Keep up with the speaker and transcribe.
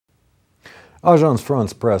Agence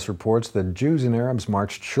France-Presse reports that Jews and Arabs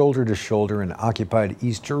marched shoulder to shoulder in occupied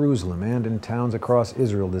East Jerusalem and in towns across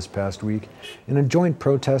Israel this past week in a joint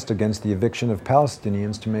protest against the eviction of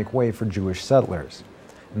Palestinians to make way for Jewish settlers.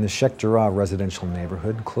 In the Sheikh Jarrah residential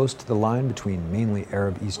neighborhood, close to the line between mainly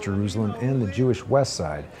Arab East Jerusalem and the Jewish West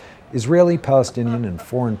Side, Israeli, Palestinian, and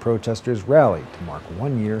foreign protesters rallied to mark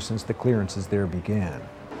 1 year since the clearances there began.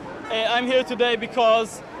 I'm here today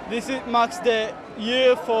because this marks the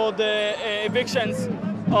year for the evictions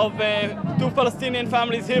of two Palestinian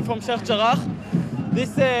families here from Sheikh Jarrah.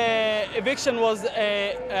 This eviction was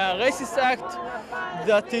a racist act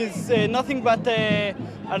that is nothing but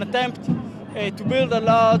an attempt to build a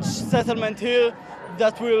large settlement here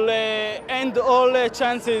that will end all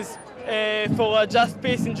chances for a just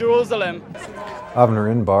peace in Jerusalem.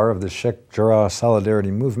 Avner Inbar of the Sheikh Jarrah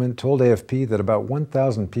Solidarity Movement told AFP that about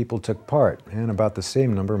 1,000 people took part and about the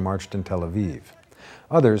same number marched in Tel Aviv.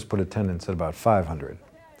 Others put attendance at about 500.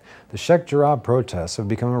 The Sheikh Jarrah protests have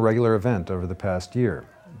become a regular event over the past year.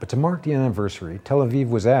 But to mark the anniversary, Tel Aviv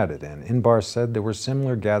was added, and Inbar said there were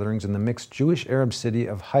similar gatherings in the mixed Jewish-Arab city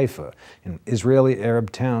of Haifa, in Israeli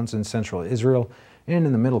Arab towns in central Israel, and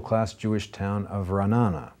in the middle-class Jewish town of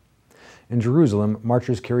Ra'anana. In Jerusalem,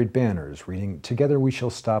 marchers carried banners reading, "Together we shall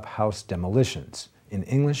stop house demolitions," in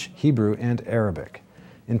English, Hebrew, and Arabic.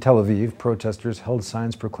 In Tel Aviv, protesters held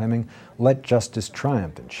signs proclaiming, "Let justice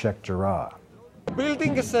triumph in Sheikh Jarrah."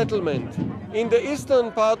 Building a settlement in the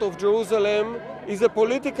eastern part of Jerusalem is a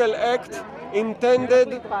political act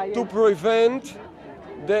intended to prevent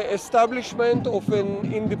the establishment of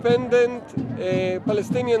an independent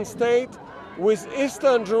Palestinian state with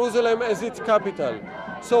eastern Jerusalem as its capital.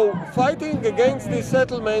 So fighting against this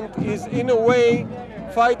settlement is in a way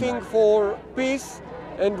fighting for peace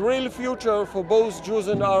and real future for both Jews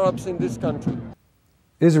and Arabs in this country.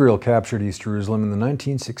 Israel captured East Jerusalem in the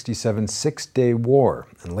 1967 Six-Day War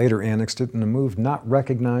and later annexed it in a move not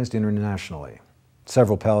recognized internationally.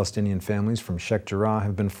 Several Palestinian families from Sheikh Jarrah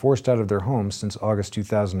have been forced out of their homes since August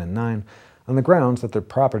 2009 on the grounds that their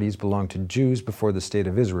properties belonged to Jews before the State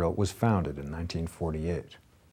of Israel was founded in 1948.